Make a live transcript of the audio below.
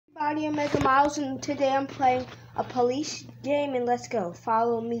I'm Mega Miles, and today I'm playing a police game, and let's go.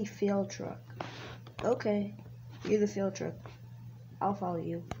 Follow me, field truck. Okay, you're the field truck. I'll follow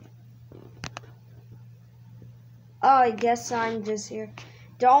you. Oh, I guess I'm just here.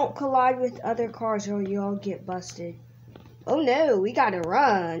 Don't collide with other cars or you'll get busted. Oh no, we gotta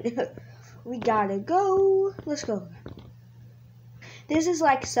run. We gotta go. Let's go. This is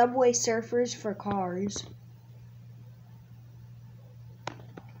like Subway Surfers for cars.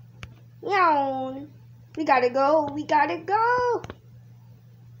 Yawn. We gotta go. We gotta go.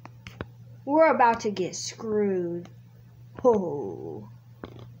 We're about to get screwed. Oh.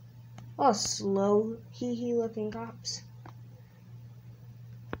 Oh, slow hee-hee looking cops.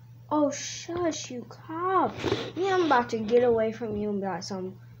 Oh, shush, you cop. Yeah, I'm about to get away from you and got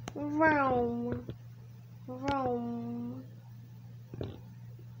some vroom. Vroom.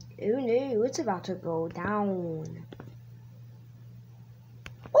 Oh no, it's about to go down.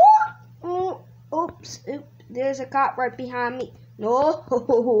 Oops, there's a cop right behind me. No,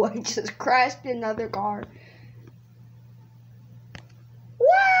 I just crashed another car.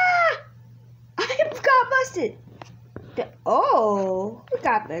 Wah! I got busted. Oh, we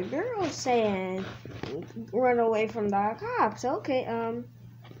got the girl saying run away from the cops. Okay,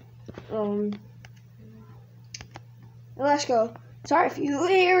 let's go. Sorry if you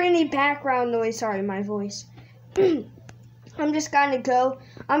hear any background noise. Sorry, my voice. I'm just gonna go.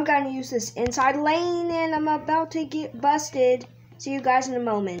 I'm gonna use this inside lane, and I'm about to get busted. See you guys in a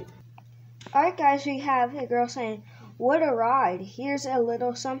moment. Alright guys, we have a girl saying, what a ride. Here's a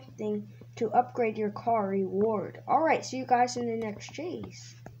little something to upgrade your car reward. Alright, see you guys in the next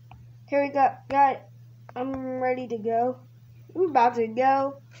chase. Here we go. I'm ready to go. We're about to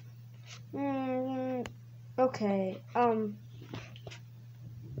go. Okay.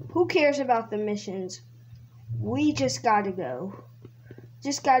 Who cares about the missions? We just gotta go.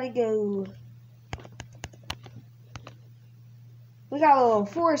 Just gotta go. We got a little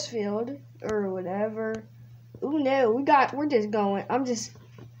force field or whatever. Oh no, we're just going. I'm just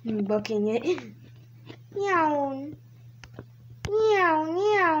booking it. Meow. Meow,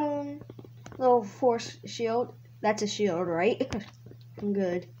 meow. Little force shield. That's a shield, right? I'm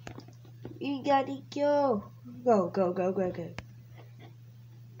good. You gotta go. Go, go, go, go, go.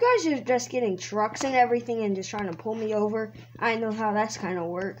 You guys are just getting trucks and everything and just trying to pull me over. I know how that's kind of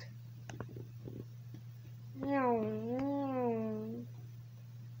work.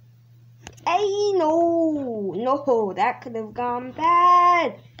 Hey, no, that could have gone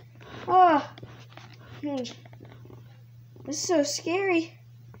bad. Oh, this is so scary.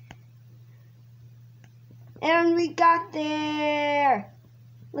 And we got there.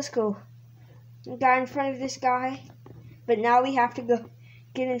 Let's go. We got in front of this guy, but now we have to go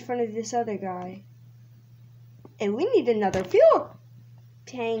get in front of this other guy. And we need another fuel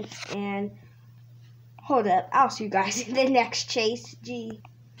tank. And hold up, I'll see you guys in the next chase. Gee.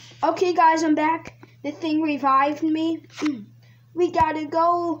 Okay, guys, I'm back. The thing revived me. We gotta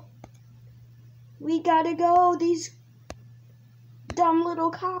go. We gotta go. These dumb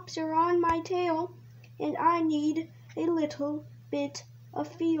little cops are on my tail, and I need a little bit of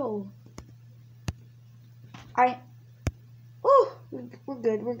fuel. We're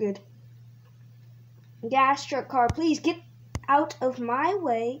good, we're good. Gas truck car, please get out of my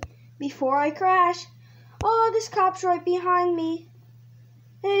way before I crash. Oh, this cop's right behind me.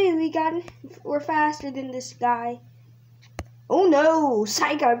 Hey, we're faster than this guy. Oh no,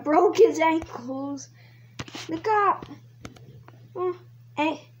 Psycho broke his ankles. The cop.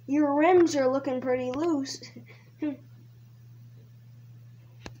 Hey, your rims are looking pretty loose.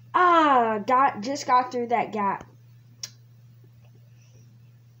 Just got through that gap.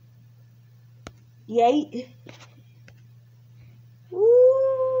 Yay.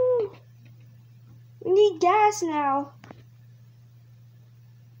 Woo. We need gas now.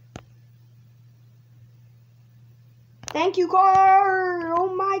 Thank you, car.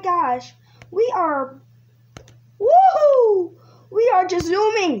 Oh my gosh. We are, woohoo! We are just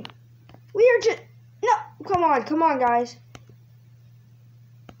zooming. We are just, no, come on, guys.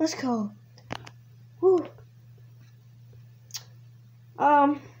 Let's go. Woo.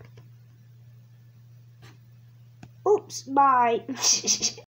 Oops, bye.